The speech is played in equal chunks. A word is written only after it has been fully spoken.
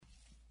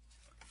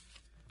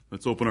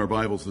Let's open our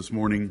Bibles this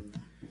morning,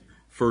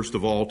 first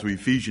of all, to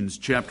Ephesians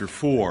chapter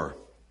 4.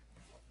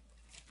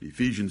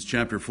 Ephesians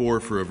chapter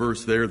 4 for a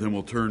verse there, then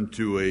we'll turn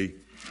to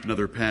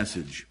another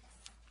passage.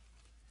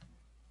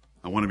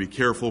 I want to be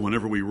careful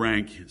whenever we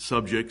rank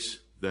subjects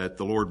that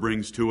the Lord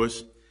brings to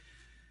us,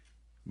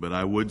 but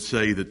I would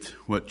say that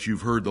what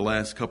you've heard the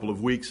last couple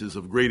of weeks is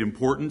of great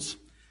importance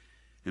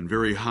and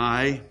very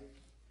high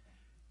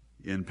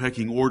in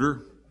pecking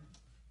order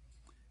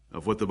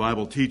of what the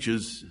Bible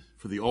teaches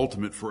for the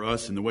ultimate for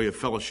us in the way of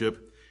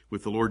fellowship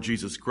with the Lord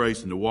Jesus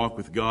Christ and to walk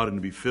with God and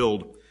to be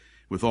filled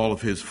with all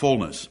of His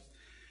fullness.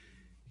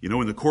 You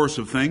know, in the course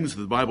of things,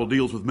 the Bible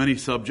deals with many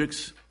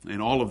subjects,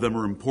 and all of them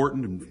are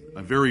important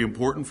and very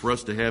important for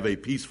us to have a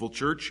peaceful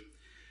church,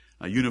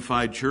 a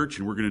unified church,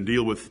 and we're going to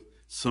deal with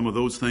some of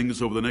those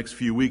things over the next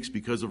few weeks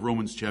because of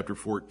Romans chapter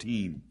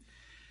 14.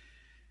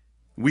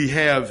 We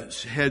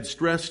have had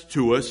stressed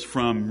to us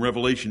from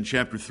Revelation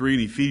chapter 3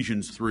 and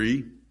Ephesians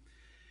 3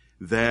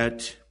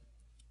 that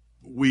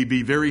we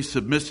be very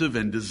submissive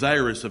and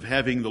desirous of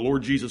having the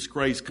Lord Jesus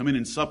Christ come in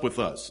and sup with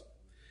us.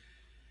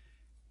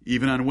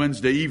 Even on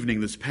Wednesday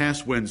evening, this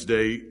past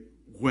Wednesday,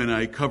 when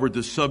I covered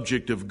the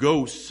subject of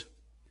ghosts,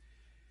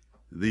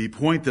 the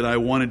point that I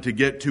wanted to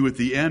get to at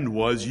the end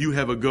was you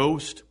have a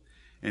ghost,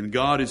 and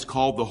God is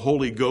called the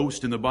Holy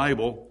Ghost in the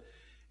Bible,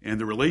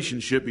 and the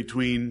relationship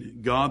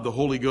between God, the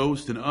Holy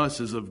Ghost, and us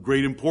is of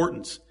great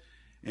importance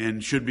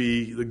and should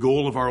be the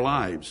goal of our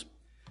lives.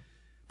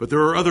 But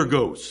there are other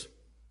ghosts.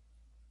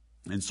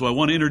 And so I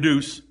want to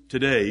introduce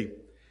today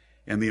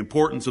and the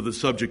importance of the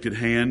subject at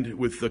hand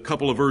with a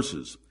couple of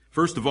verses.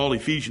 First of all,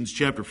 Ephesians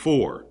chapter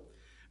 4,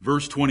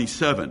 verse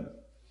 27.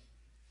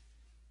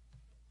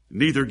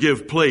 Neither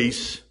give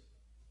place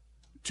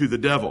to the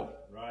devil.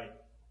 Right.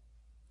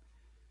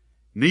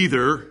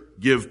 Neither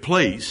give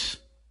place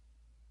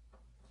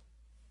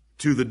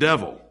to the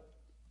devil.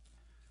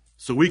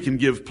 So we can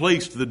give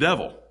place to the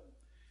devil.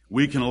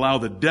 We can allow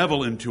the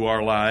devil into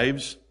our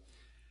lives,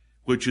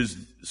 which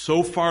is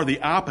so far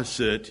the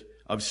opposite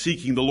of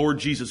seeking the Lord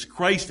Jesus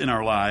Christ in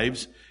our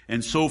lives,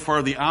 and so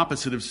far the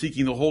opposite of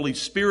seeking the Holy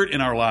Spirit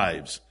in our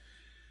lives.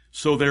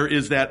 So there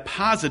is that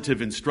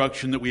positive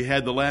instruction that we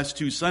had the last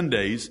 2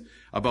 Sundays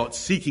about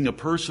seeking a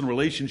personal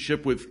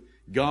relationship with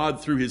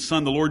God through His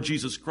Son, the Lord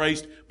Jesus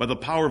Christ, by the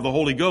power of the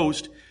Holy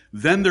Ghost.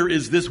 Then there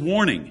is this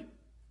warning.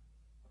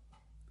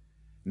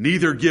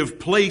 Neither give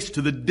place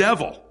to the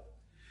devil.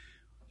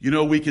 You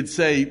know, we could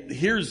say,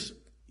 here's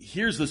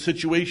the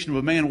situation of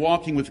a man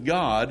walking with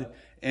God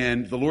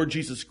and the Lord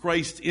Jesus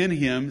Christ in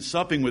him,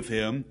 supping with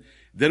Him.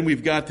 Then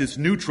we've got this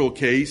neutral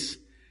case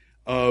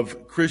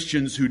of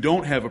Christians who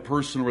don't have a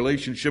personal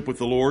relationship with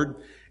the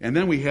Lord. And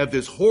then we have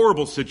this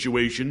horrible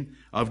situation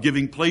of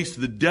giving place to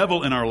the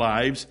devil in our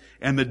lives,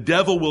 and the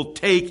devil will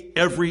take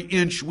every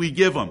inch we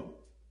give him.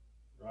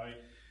 Right.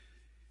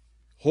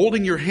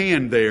 Holding your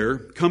hand there,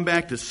 come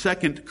back to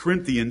 2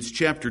 Corinthians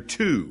chapter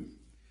 2.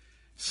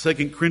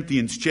 2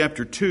 Corinthians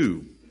chapter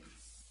 2.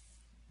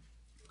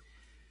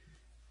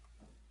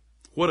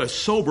 What a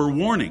sober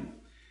warning.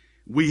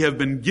 We have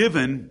been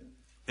given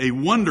a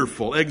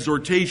wonderful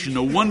exhortation,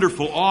 a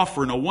wonderful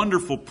offer, and a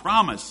wonderful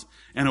promise,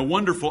 and a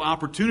wonderful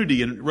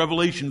opportunity in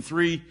Revelation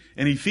 3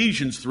 and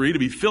Ephesians 3 to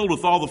be filled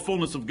with all the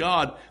fullness of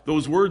God.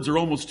 Those words are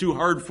almost too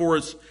hard for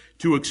us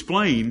to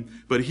explain,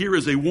 but here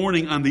is a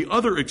warning on the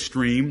other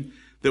extreme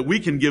that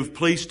we can give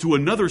place to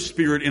another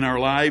spirit in our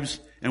lives,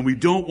 and we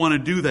don't want to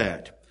do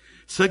that.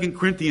 2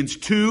 Corinthians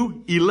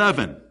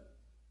 2:11.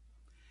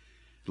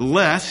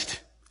 Lest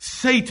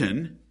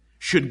Satan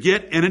should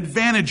get an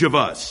advantage of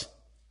us.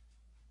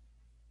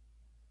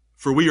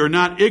 For we are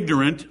not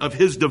ignorant of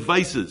his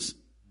devices.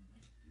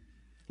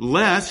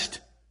 Lest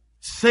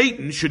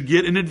Satan should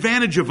get an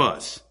advantage of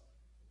us.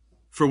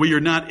 For we are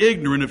not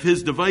ignorant of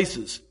his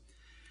devices.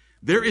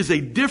 There is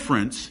a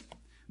difference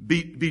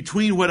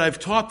between what I've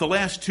taught the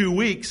last 2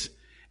 weeks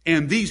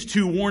and these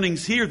 2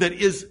 warnings here that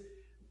is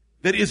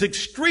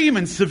extreme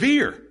and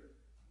severe.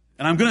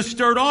 And I'm going to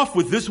start off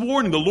with this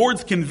warning. The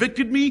Lord's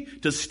convicted me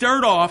to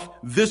start off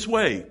this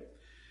way.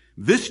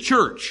 This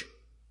church,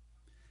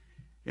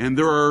 and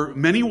there are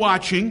many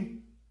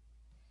watching,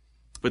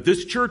 but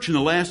this church in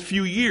the last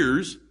few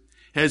years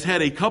has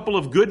had a couple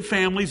of good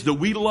families that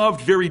we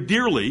loved very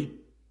dearly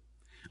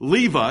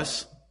leave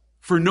us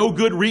for no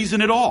good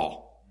reason at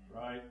all.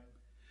 Right.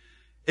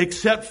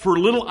 Except for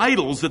little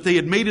idols that they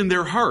had made in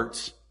their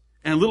hearts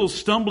and little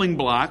stumbling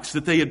blocks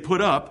that they had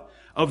put up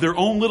of their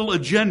own little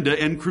agenda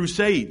and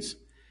crusades.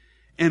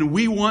 And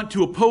we want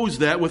to oppose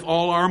that with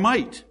all our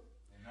might.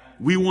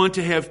 We want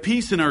to have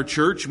peace in our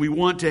church. We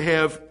want to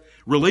have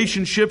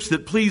relationships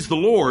that please the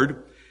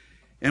Lord.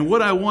 And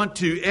what I want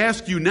to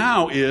ask you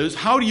now is,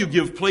 how do you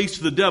give place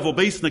to the devil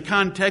based on the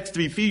context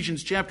of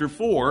Ephesians chapter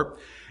 4?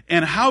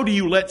 And how do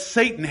you let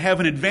Satan have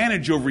an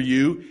advantage over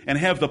you and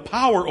have the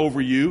power over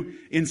you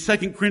in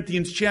 2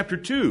 Corinthians chapter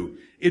 2?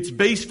 It's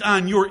based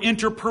on your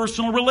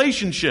interpersonal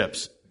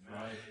relationships.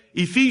 Right.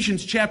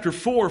 Ephesians chapter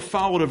 4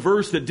 followed a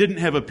verse that didn't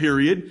have a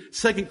period.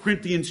 2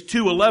 Corinthians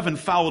 2:11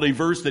 followed a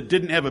verse that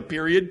didn't have a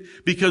period,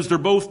 because they're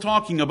both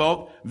talking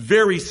about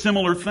very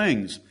similar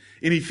things.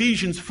 In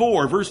Ephesians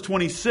 4, verse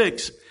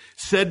 26,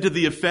 said to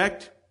the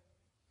effect,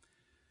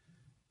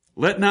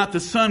 "Let not the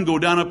sun go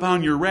down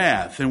upon your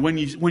wrath." And when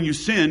you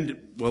sinned,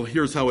 well,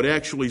 here's how it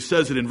actually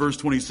says it in verse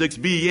 26,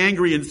 "Be ye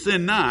angry and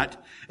sin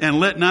not, and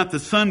let not the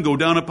sun go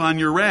down upon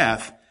your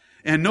wrath."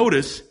 And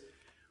notice,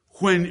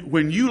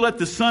 when you let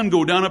the sun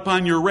go down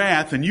upon your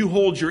wrath and you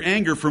hold your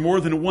anger for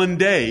more than one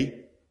day,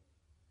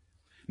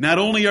 not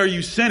only are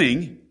you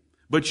sinning,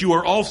 but you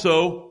are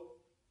also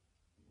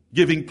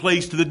giving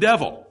place to the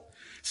devil.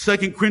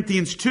 2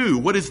 Corinthians 2,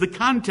 what is the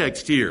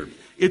context here?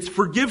 It's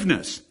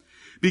forgiveness.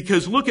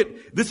 Because look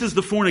at, this is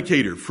the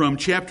fornicator from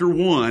chapter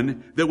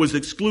 1 that was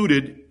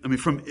excluded,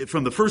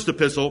 from the first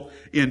epistle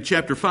in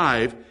chapter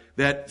 5,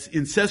 that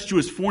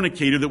incestuous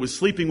fornicator that was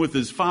sleeping with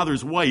his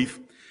father's wife.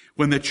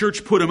 When the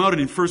church put him out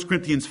in 1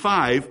 Corinthians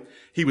 5,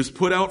 he was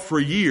put out for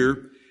a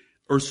year,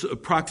 or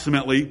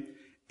approximately,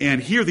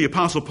 and here the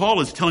Apostle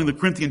Paul is telling the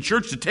Corinthian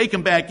church to take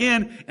him back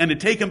in, and to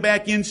take him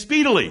back in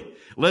speedily,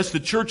 lest the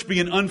church be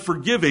an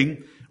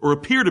unforgiving, or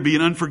appear to be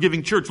an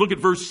unforgiving church. Look at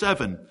verse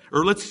 7,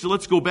 or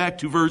let's go back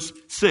to verse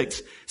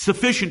 6.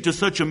 "Sufficient to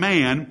such a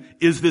man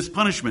is this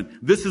punishment."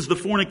 This is the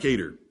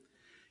fornicator.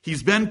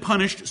 He's been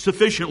punished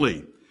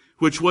sufficiently,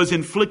 which was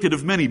inflicted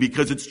of many,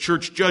 because it's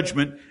church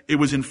judgment, it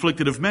was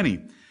inflicted of many.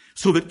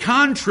 So that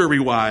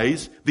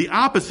contrary-wise, the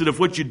opposite of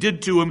what you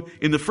did to him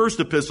in the first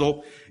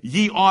epistle,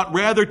 ye ought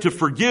rather to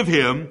forgive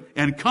him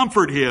and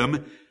comfort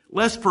him,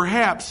 lest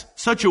perhaps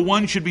such a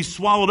one should be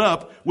swallowed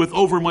up with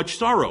overmuch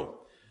sorrow.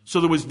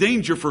 So there was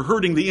danger for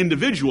hurting the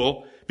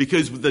individual,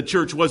 because the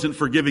church wasn't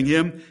forgiving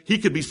him. He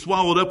could be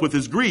swallowed up with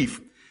his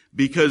grief,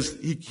 because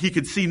he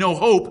could see no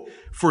hope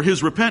for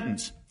his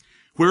repentance.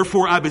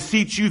 "Wherefore I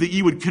beseech you that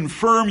ye would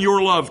confirm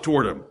your love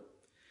toward him.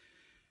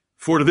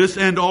 For to this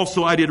end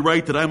also I did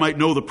write, that I might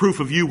know the proof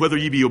of you, whether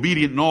ye be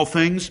obedient in all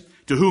things.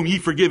 To whom ye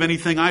forgive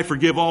anything, I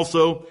forgive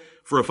also.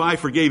 For if I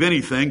forgave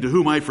anything, to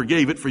whom I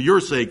forgave it, for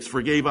your sakes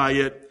forgave I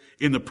it,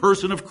 in the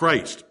person of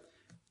Christ,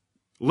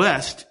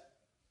 lest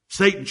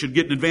Satan should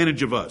get an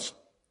advantage of us."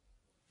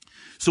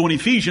 So in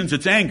Ephesians,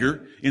 it's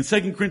anger. In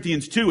 2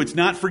 Corinthians 2, it's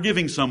not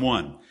forgiving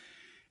someone.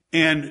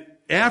 And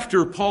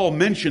after Paul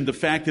mentioned the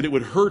fact that it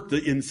would hurt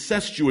the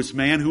incestuous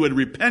man who had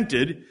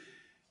repented,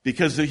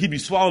 because he'd be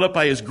swallowed up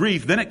by his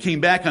grief, then it came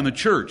back on the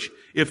church.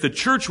 If the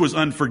church was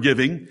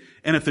unforgiving,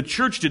 and if the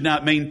church did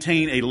not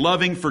maintain a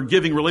loving,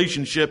 forgiving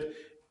relationship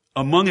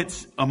among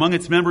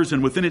its members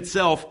and within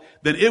itself,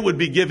 then it would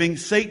be giving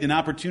Satan an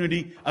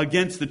opportunity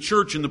against the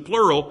church in the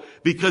plural,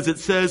 because it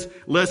says,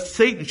 lest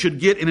Satan should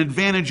get an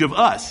advantage of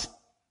us.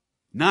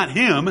 Not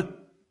him,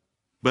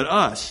 but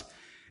us.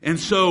 And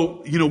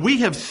so, we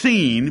have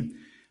seen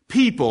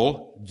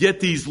people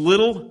get these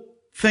little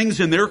things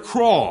in their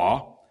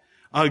craw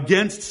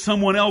against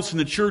someone else in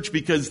the church,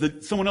 because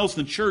someone else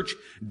in the church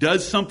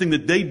does something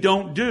that they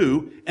don't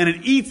do, and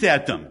it eats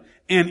at them,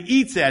 and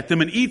eats at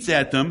them, and eats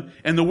at them.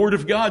 And the Word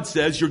of God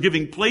says you're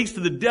giving place to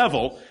the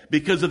devil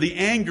because of the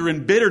anger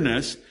and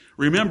bitterness.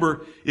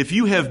 Remember, if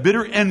you have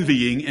bitter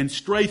envying and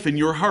strife in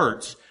your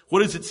hearts,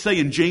 what does it say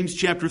in James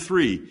chapter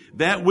 3?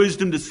 That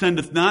wisdom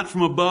descendeth not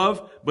from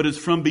above, but is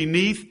from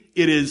beneath.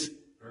 It is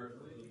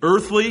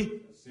earthly,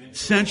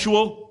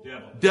 sensual,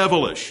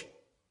 devilish.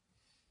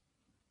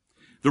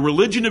 The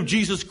religion of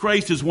Jesus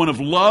Christ is one of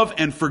love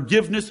and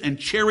forgiveness and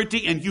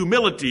charity and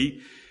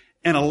humility,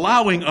 and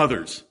allowing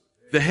others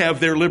to have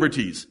their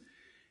liberties.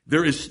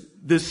 There is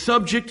this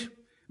subject,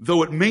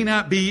 though it may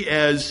not be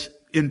as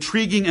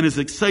intriguing and as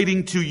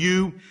exciting to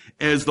you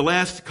as the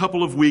last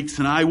couple of weeks,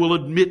 and I will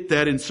admit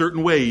that in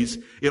certain ways,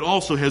 it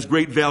also has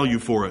great value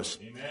for us.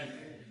 Amen.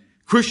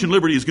 Christian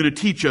liberty is going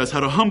to teach us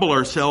how to humble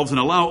ourselves and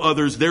allow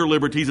others their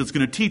liberties. It's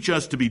going to teach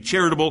us to be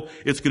charitable.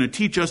 It's going to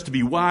teach us to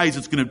be wise.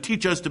 It's going to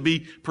teach us to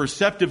be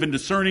perceptive and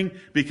discerning,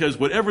 because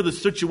whatever the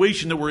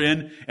situation that we're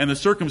in and the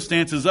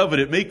circumstances of it,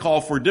 it may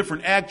call for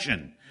different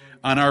action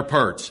on our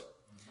parts.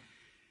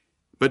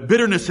 But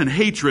bitterness and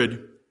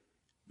hatred,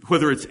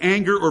 whether it's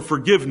anger or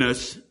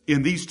forgiveness,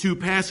 in these two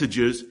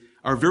passages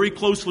are very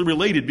closely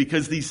related,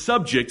 because these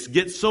subjects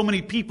get so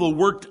many people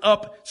worked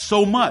up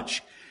so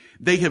much.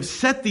 They have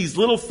set these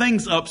little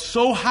things up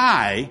so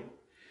high,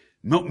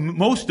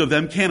 most of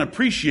them can't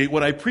appreciate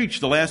what I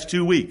preached the last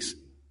 2 weeks.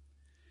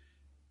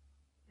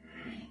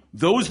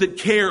 Those that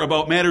care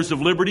about matters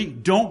of liberty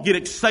don't get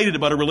excited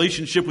about a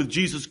relationship with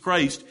Jesus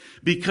Christ,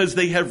 because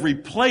they have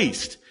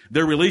replaced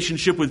their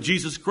relationship with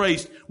Jesus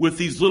Christ with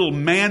these little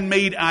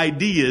man-made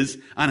ideas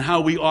on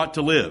how we ought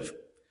to live.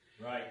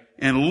 Right.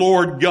 And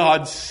Lord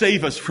God,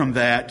 save us from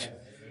that.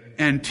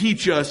 And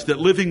teach us that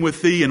living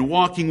with Thee and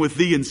walking with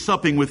Thee and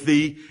supping with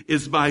Thee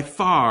is by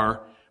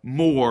far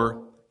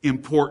more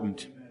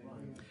important.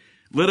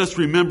 Let us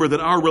remember that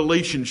our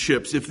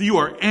relationships, if you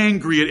are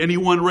angry at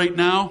anyone right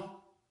now,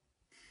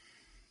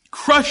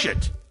 crush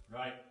it.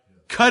 Right.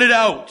 Cut it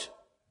out.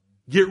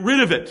 Get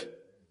rid of it,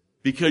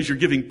 because you're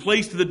giving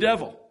place to the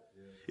devil.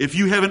 If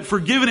you haven't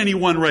forgiven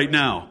anyone right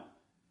now,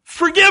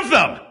 Forgive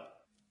them.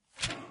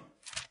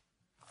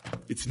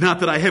 It's not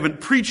that I haven't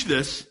preached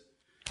this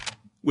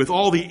with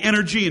all the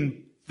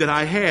energy that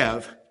I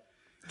have.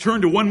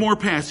 Turn to one more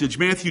passage,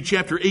 Matthew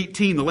chapter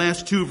 18, the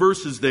last two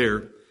verses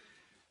there.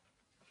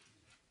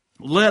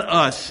 Let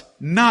us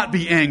not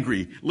be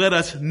angry. Let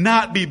us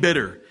not be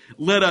bitter.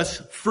 Let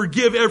us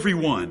forgive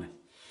everyone.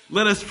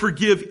 Let us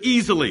forgive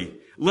easily.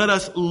 Let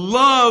us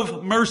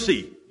love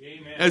mercy.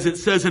 Amen. As it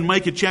says in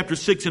Micah chapter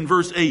 6 and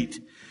verse 8.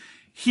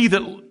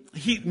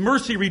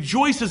 Mercy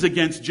rejoices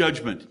against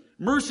judgment.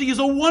 Mercy is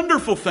a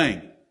wonderful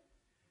thing.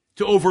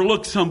 To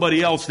overlook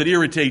somebody else that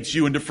irritates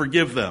you and to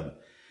forgive them.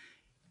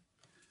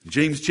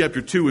 James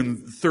chapter 2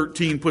 and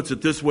 13 puts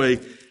it this way.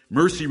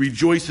 Mercy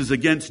rejoices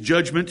against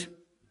judgment.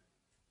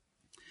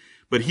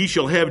 But he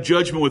shall have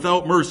judgment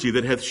without mercy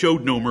that hath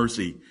showed no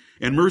mercy.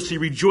 And mercy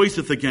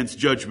rejoiceth against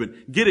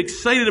judgment. Get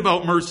excited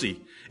about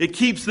mercy. It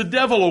keeps the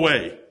devil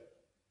away.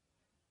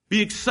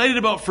 Be excited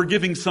about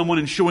forgiving someone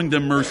and showing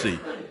them mercy.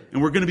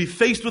 And we're going to be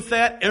faced with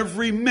that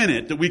every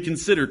minute that we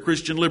consider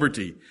Christian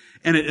liberty.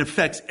 And it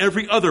affects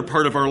every other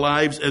part of our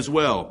lives as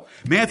well.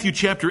 Matthew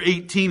chapter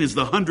 18 is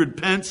the 100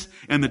 pence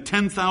and the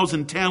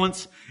 10,000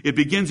 talents. It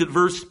begins at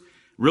verse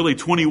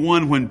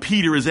 21 when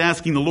Peter is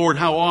asking the Lord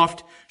how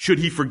oft should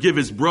he forgive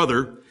his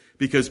brother,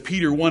 because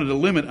Peter wanted a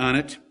limit on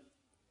it.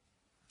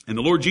 And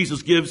the Lord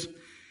Jesus gives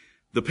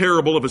the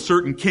parable of a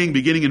certain king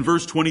beginning in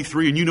verse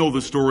 23, and you know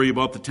the story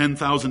about the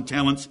 10,000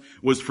 talents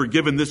was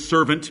forgiven this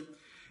servant.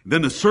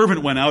 Then the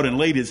servant went out and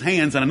laid his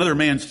hands on another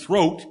man's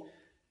throat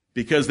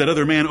because that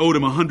other man owed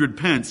him 100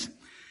 pence.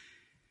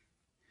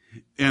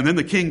 And then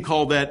the king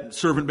called that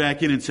servant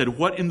back in and said,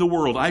 what in the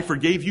world? I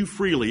forgave you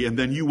freely, and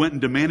then you went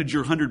and demanded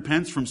your 100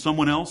 pence from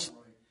someone else?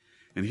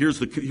 And here's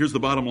the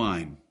bottom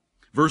line.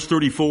 Verse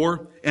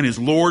 34, and his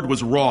Lord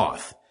was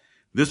wroth.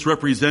 This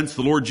represents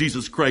the Lord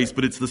Jesus Christ,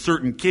 but it's the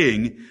certain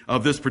king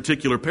of this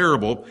particular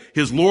parable.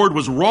 His Lord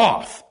was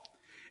wroth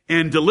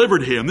and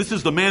delivered him. This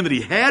is the man that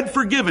he had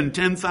forgiven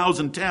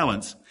 10,000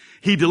 talents.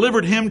 He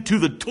delivered him to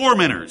the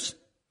tormentors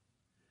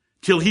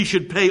till he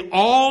should pay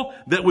all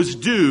that was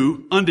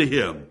due unto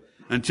him,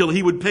 until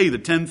he would pay the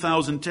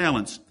 10,000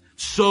 talents.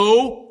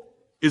 So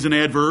is an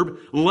adverb,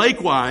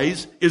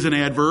 likewise is an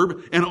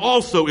adverb, and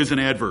also is an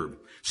adverb.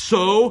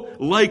 So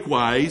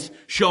likewise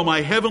shall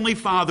my heavenly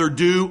Father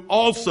do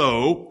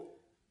also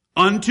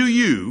unto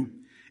you,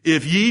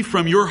 if ye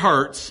from your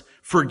hearts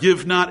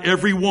forgive not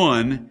every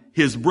one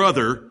his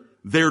brother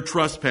their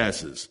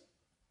trespasses.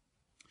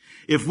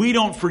 If we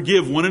don't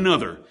forgive one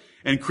another,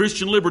 and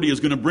Christian liberty is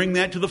going to bring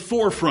that to the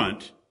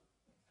forefront,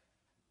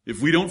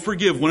 if we don't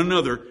forgive one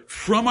another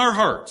from our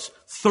hearts,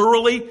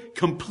 thoroughly,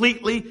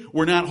 completely,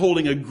 we're not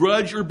holding a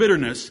grudge or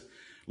bitterness.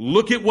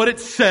 Look at what it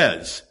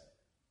says.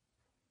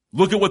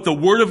 Look at what the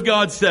Word of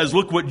God says.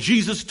 Look what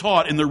Jesus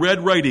taught in the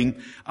red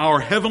writing. Our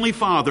Heavenly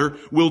Father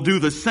will do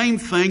the same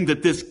thing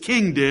that this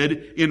king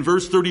did in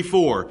verse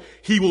 34.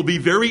 He will be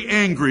very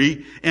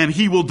angry and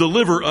he will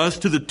deliver us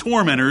to the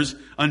tormentors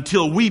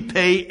until we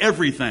pay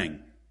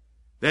everything.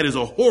 That is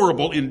a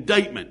horrible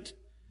indictment.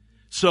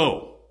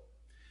 So,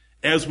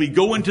 as we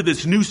go into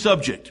this new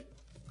subject,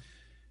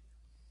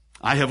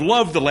 I have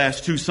loved the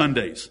last 2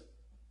 Sundays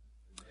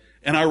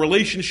and our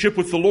relationship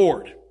with the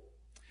Lord.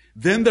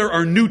 Then there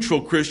are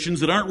neutral Christians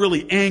that aren't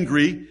really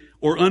angry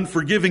or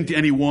unforgiving to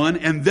anyone,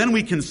 and then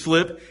we can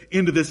slip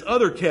into this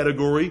other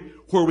category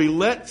where we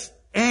let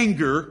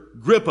anger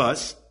grip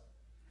us,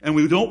 and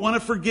we don't want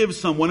to forgive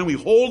someone, and we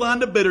hold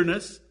on to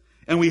bitterness,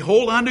 and we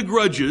hold on to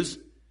grudges,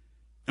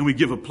 and we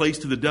give a place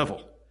to the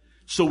devil.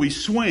 So we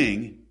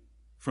swing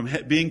from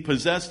being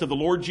possessed of the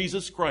Lord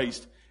Jesus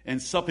Christ and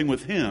supping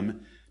with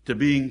Him to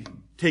being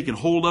taken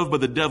hold of by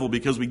the devil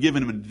because we give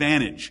him an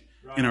advantage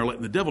in our life.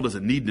 The devil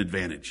doesn't need an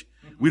advantage.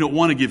 We don't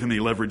want to give him any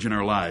leverage in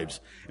our lives.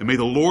 And may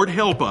the Lord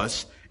help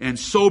us and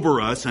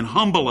sober us and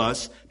humble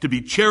us to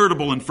be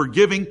charitable and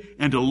forgiving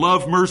and to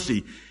love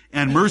mercy.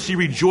 And mercy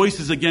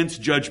rejoices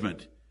against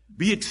judgment.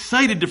 Be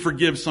excited to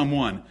forgive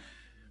someone.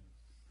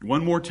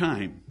 One more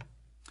time.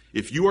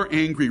 If you are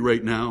angry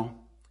right now,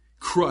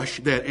 crush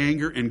that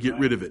anger and get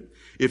rid of it.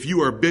 If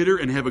you are bitter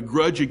and have a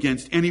grudge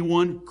against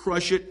anyone,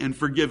 crush it and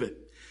forgive it.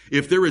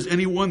 If there is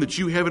anyone that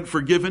you haven't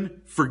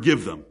forgiven,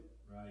 forgive them.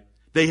 Right.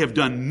 They have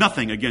done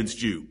nothing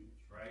against you.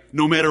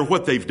 No matter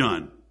what they've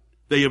done.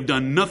 They have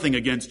done nothing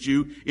against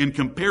you in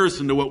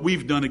comparison to what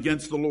we've done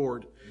against the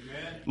Lord.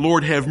 Amen.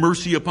 Lord, have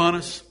mercy upon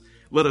us.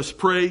 Let us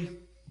pray.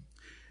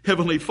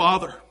 Heavenly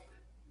Father,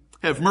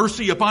 have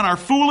mercy upon our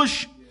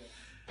foolish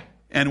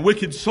and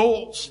wicked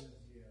souls.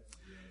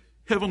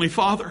 Heavenly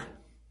Father,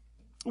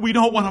 we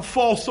don't want to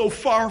fall so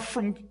far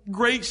from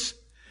grace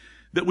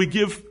that we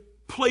give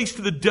place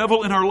to the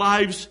devil in our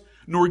lives,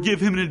 nor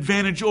give him an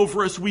advantage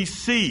over us. We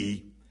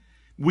see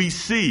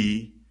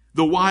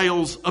the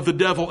wiles of the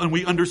devil, and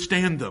we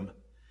understand them.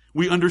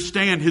 We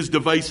understand his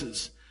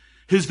devices.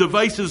 His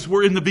devices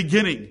were in the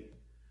beginning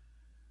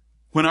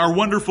when our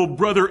wonderful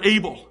brother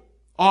Abel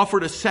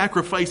offered a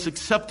sacrifice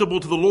acceptable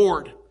to the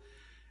Lord,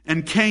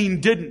 and Cain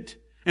didn't.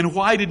 And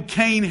why did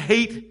Cain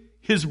hate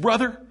his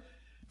brother?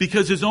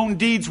 Because his own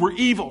deeds were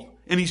evil,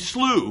 and he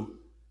slew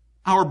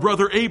our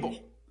brother Abel.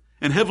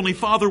 And Heavenly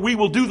Father, we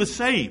will do the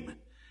same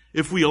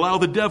if we allow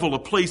the devil a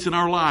place in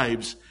our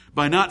lives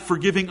by not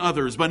forgiving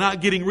others, by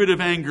not getting rid of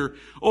anger.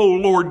 Oh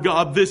Lord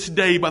God, this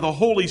day by the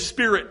Holy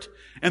Spirit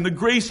and the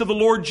grace of the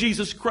Lord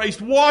Jesus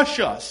Christ, wash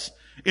us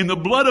in the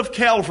blood of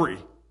Calvary.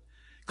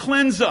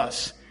 Cleanse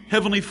us,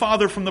 Heavenly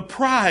Father, from the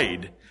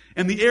pride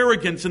and the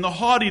arrogance and the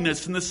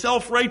haughtiness and the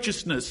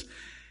self-righteousness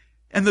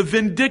and the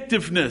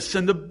vindictiveness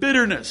and the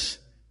bitterness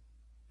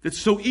that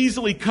so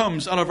easily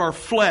comes out of our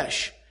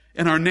flesh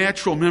and our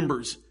natural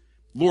members.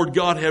 Lord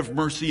God, have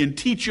mercy and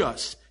teach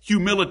us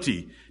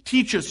humility.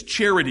 Teach us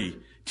charity.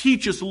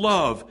 Teach us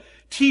love.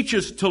 Teach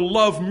us to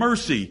love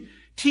mercy.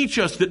 Teach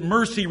us that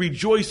mercy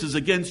rejoices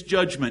against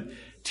judgment.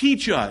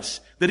 Teach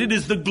us that it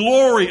is the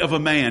glory of a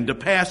man to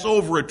pass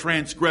over a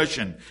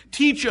transgression.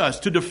 Teach us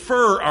to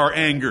defer our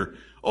anger.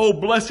 Oh,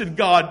 blessed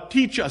God,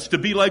 teach us to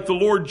be like the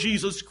Lord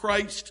Jesus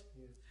Christ.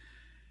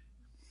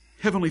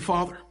 Heavenly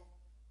Father,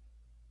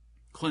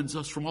 cleanse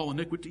us from all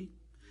iniquity.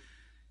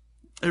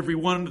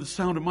 Everyone under the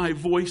sound of my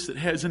voice that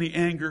has any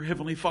anger,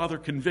 Heavenly Father,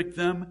 convict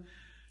them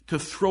to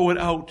throw it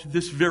out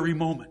this very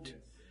moment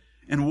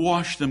and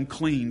wash them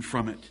clean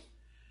from it.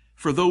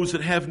 For those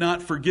that have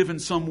not forgiven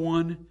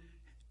someone,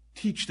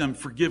 teach them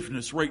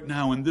forgiveness right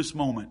now in this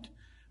moment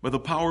by the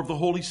power of the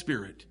Holy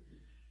Spirit,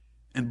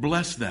 and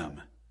bless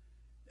them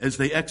as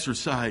they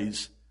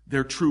exercise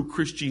their true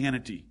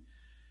Christianity.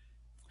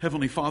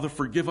 Heavenly Father,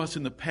 forgive us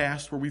in the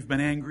past where we've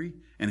been angry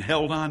and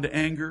held on to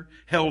anger,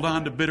 held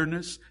on to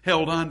bitterness,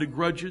 held on to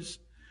grudges,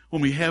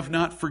 when we have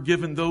not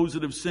forgiven those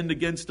that have sinned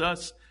against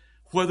us,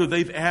 whether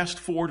they've asked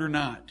for it or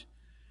not.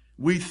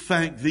 We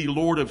thank Thee,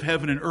 Lord of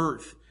heaven and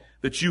earth,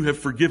 that You have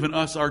forgiven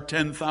us our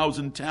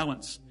 10,000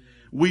 talents.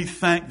 We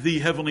thank Thee,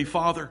 Heavenly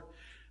Father,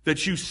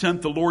 that You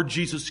sent the Lord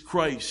Jesus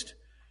Christ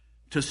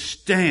to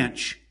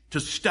stanch,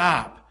 to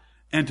stop,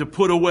 and to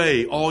put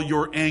away all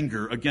Your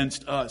anger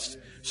against us,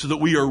 so that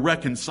we are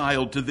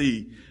reconciled to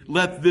Thee.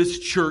 Let this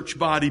church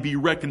body be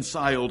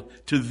reconciled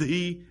to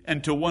Thee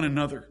and to one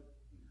another.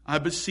 I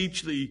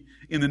beseech Thee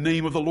in the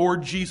name of the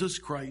Lord Jesus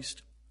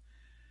Christ.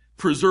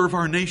 Preserve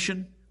our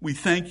nation. We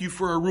thank You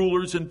for our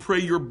rulers and pray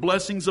Your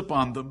blessings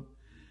upon them.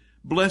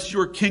 Bless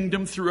Your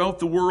kingdom throughout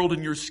the world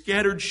and Your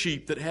scattered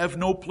sheep that have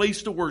no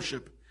place to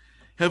worship.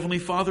 Heavenly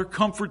Father,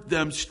 comfort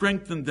them,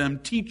 strengthen them,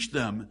 teach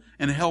them,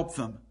 and help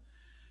them.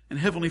 And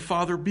Heavenly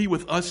Father, be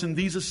with us in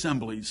these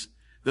assemblies,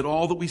 that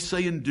all that we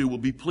say and do will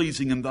be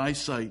pleasing in Thy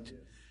sight.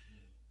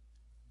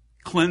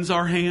 Cleanse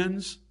our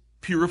hands,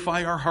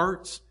 purify our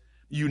hearts,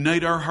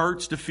 unite our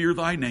hearts to fear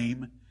Thy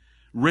name.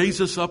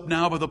 Raise us up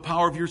now by the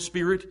power of Your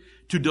Spirit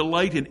to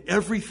delight in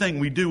everything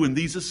we do in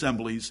these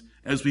assemblies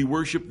as we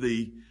worship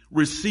Thee.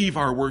 Receive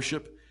our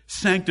worship,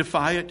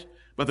 sanctify it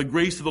by the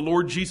grace of the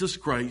Lord Jesus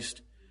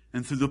Christ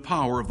and through the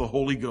power of the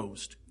Holy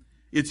Ghost.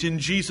 It's in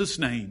Jesus'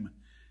 name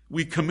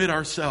we commit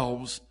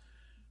ourselves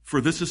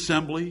for this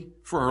assembly,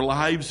 for our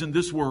lives in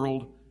this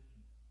world,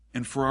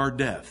 and for our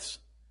deaths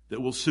that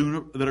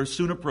are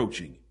soon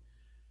approaching,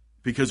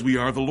 because we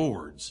are the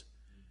Lord's,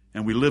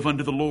 and we live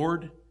unto the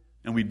Lord,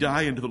 and we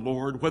die unto the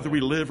Lord. Whether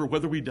we live or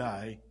whether we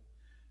die,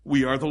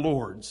 we are the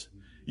Lord's.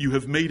 You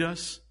have made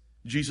us.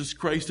 Jesus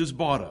Christ has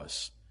bought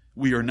us.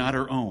 We are not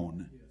our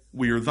own.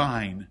 We are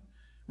Thine.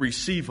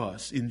 Receive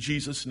us in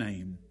Jesus'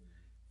 name.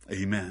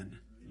 Amen.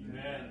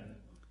 Amen.